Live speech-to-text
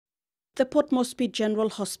The Port Moresby General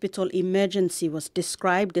Hospital emergency was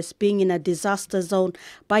described as being in a disaster zone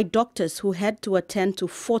by doctors who had to attend to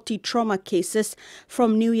 40 trauma cases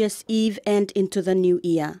from New Year's Eve and into the new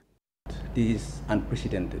year. This is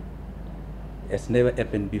unprecedented. It's never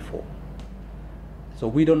happened before. So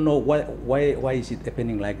we don't know why is it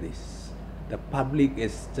happening like this. The public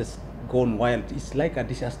is just gone wild. It's like a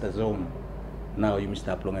disaster zone. Now you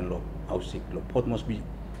Mr. Plongenlo, Ausiklo, Port Moresby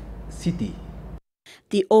City.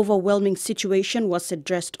 The overwhelming situation was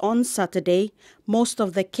addressed on Saturday. Most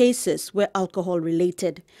of the cases were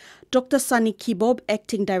alcohol-related. Dr. Sonny Kibob,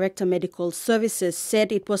 Acting Director Medical Services,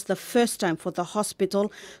 said it was the first time for the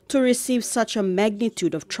hospital to receive such a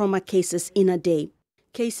magnitude of trauma cases in a day.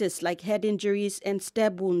 Cases like head injuries and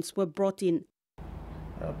stab wounds were brought in.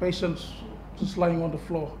 Patients just lying on the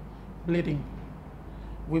floor, bleeding.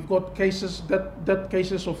 We've got cases, death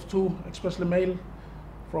cases of 2, especially male,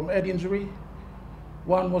 from head injury.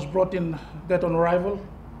 One was brought in dead on arrival.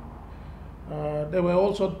 There were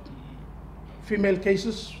also female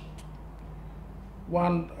cases.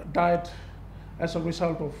 One died as a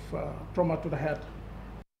result of trauma to the head.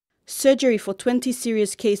 Surgery for 20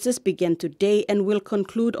 serious cases began today and will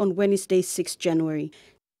conclude on Wednesday, 6 January.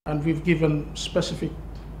 And we've given specific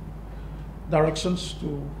directions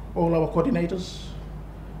to all our coordinators,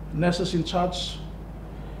 nurses in charge.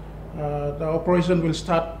 The operation will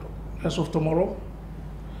start as of tomorrow.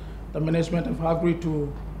 The management have agreed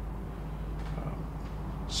to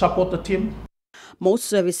support the team. Most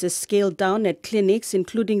services scaled down at clinics,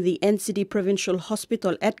 including the NCD Provincial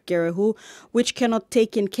Hospital at Gerehu, which cannot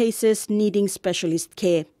take in cases needing specialist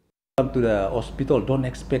care. Come to the hospital, don't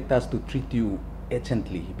expect us to treat you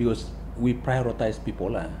urgently because we prioritize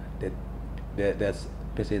people. There's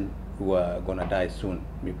patients who are going to die soon.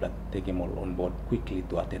 We take them all on board quickly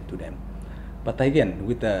to attend to them. But again,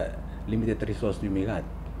 with the limited resource we may have,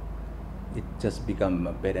 it just becomes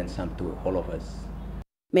burdensome to all of us.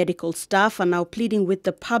 Medical staff are now pleading with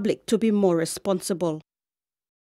the public to be more responsible.